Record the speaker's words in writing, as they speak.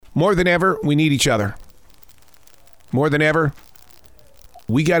More than ever, we need each other. More than ever,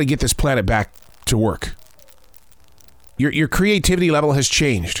 we got to get this planet back to work. Your creativity level has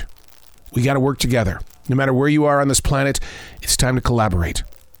changed. We got to work together. No matter where you are on this planet, it's time to collaborate.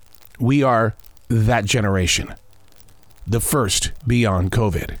 We are that generation, the first beyond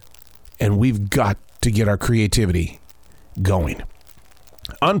COVID, and we've got to get our creativity going.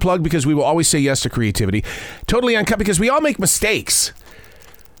 Unplugged because we will always say yes to creativity. Totally Uncut because we all make mistakes.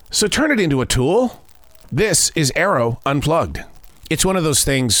 So turn it into a tool. This is Arroe Unplugged. It's one of those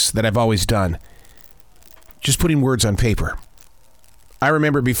things that I've always done. Just putting words on paper. I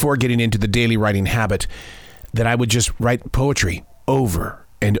remember before getting into the daily writing habit that I would just write poetry over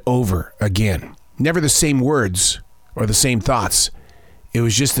and over again. Never the same words or the same thoughts. It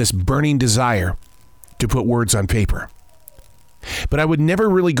was just this burning desire to put words on paper. But I would never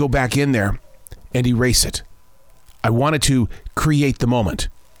really go back in there and erase it. I wanted to create the moment,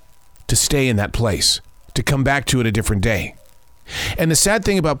 to stay in that place, to come back to it a different day. And the sad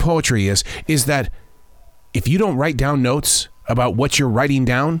thing about poetry is that if you don't write down notes about what you're writing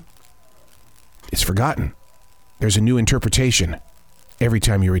down, it's forgotten. There's a new interpretation every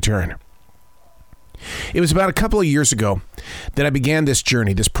time you return. It was about a couple of years ago that I began this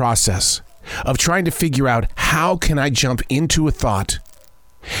journey, this process of trying to figure out how can I jump into a thought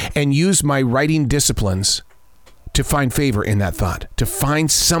and use my writing disciplines to find favor in that thought, to find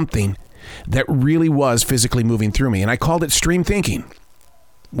something that really was physically moving through me. And I called it stream thinking.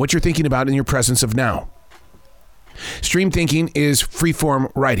 What you're thinking about in your presence of now. Stream thinking is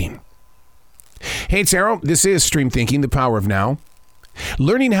freeform writing. Hey, it's Arroe. This is Stream Thinking, the power of now.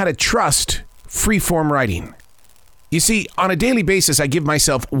 Learning how to trust freeform writing. You see, on a daily basis, I give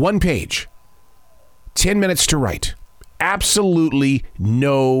myself one page, 10 minutes to write. Absolutely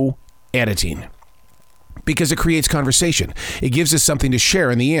no editing. Because it creates conversation. It gives us something to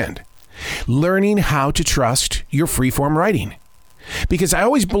share in the end. Learning how to trust your freeform writing. Because I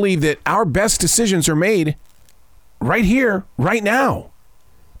always believe that our best decisions are made right here, right now.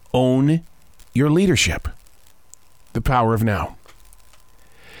 Own your leadership. The power of now.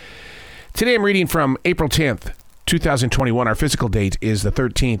 Today I'm reading from April 10th, 2021. Our physical date is the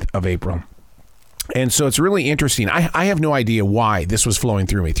 13th of April. And so it's really interesting. I have no idea why this was flowing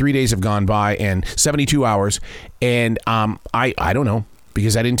through me. 3 days have gone by and 72 hours. And I don't know,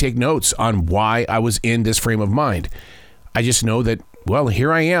 because I didn't take notes on why I was in this frame of mind. I just know that, well,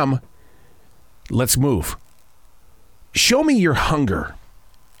 here I am. Let's move. Show me your hunger.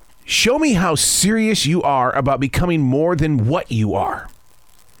 Show me how serious you are about becoming more than what you are.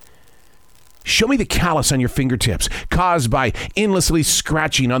 Show me the callus on your fingertips caused by endlessly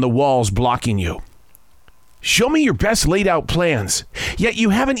scratching on the walls blocking you. Show me your best laid out plans, yet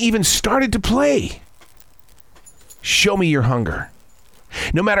you haven't even started to play. Show me your hunger.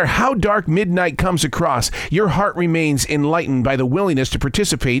 No matter how dark midnight comes across, your heart remains enlightened by the willingness to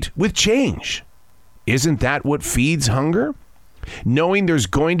participate with change. Isn't that what feeds hunger? Knowing there's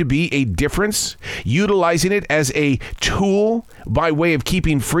going to be a difference, utilizing it as a tool by way of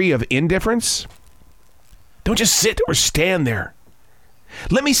keeping free of indifference? Don't just sit or stand there.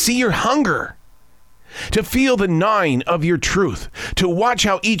 Let me see your hunger. To feel the gnawing of your truth, to watch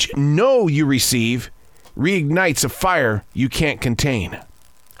how each no you receive reignites a fire you can't contain.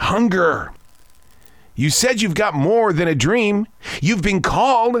 Hunger. You said you've got more than a dream. You've been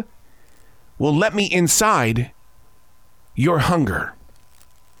called. Well, let me inside your hunger.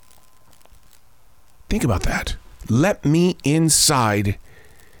 Think about that. Let me inside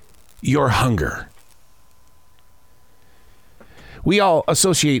your hunger. We all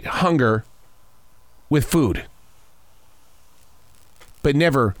associate hunger with food, but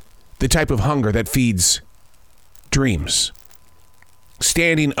never the type of hunger that feeds dreams.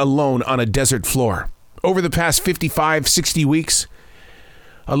 Standing alone on a desert floor. Over the past 55, 60 weeks,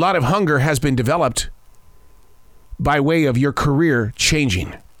 a lot of hunger has been developed by way of your career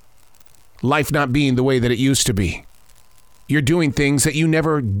changing. Life not being the way that it used to be. You're doing things that you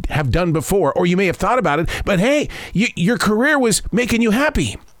never have done before, or you may have thought about it, but hey, your career was making you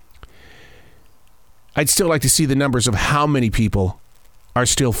happy. I'd still like to see the numbers of how many people are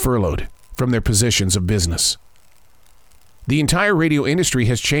still furloughed from their positions of business. The entire radio industry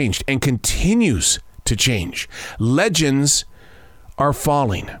has changed and continues to change. Legends are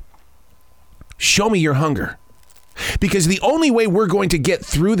falling. Show me your hunger. Because the only way we're going to get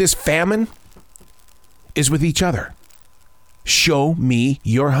through this famine is with each other. Show me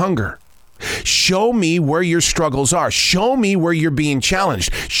your hunger. Show me where your struggles are. Show me where you're being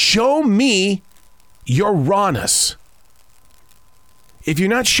challenged. Show me your rawness. If you're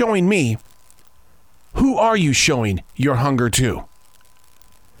not showing me, who are you showing your hunger to?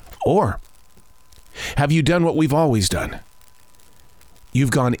 Or have you done what we've always done?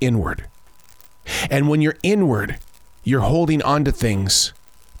 You've gone inward. And when you're inward, you're holding on to things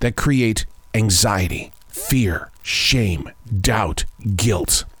that create anxiety, fear, shame, doubt,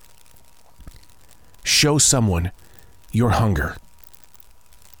 guilt. Show someone your hunger.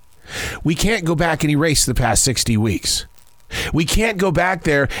 We can't go back and erase the past 60 weeks. We can't go back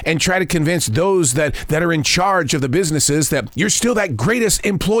there and try to convince those that are in charge of the businesses that you're still that greatest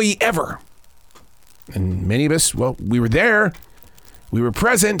employee ever. And many of us, well, we were there. We were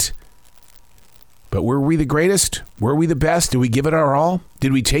present. But were we the greatest? Were we the best? Did we give it our all?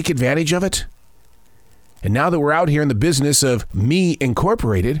 Did we take advantage of it? And now that we're out here in the business of Me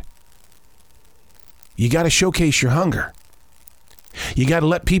Incorporated, you got to showcase your hunger. You got to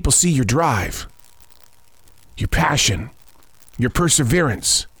let people see your drive, your passion, your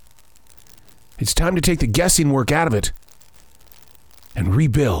perseverance. It's time to take the guessing work out of it and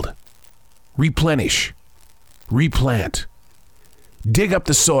rebuild, replenish, replant, dig up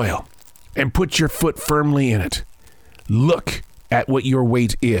the soil and put your foot firmly in it. Look at what your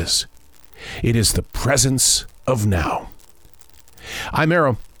weight is. It is the presence of now. I'm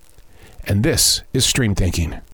Arroe, and this is Stream Thinking.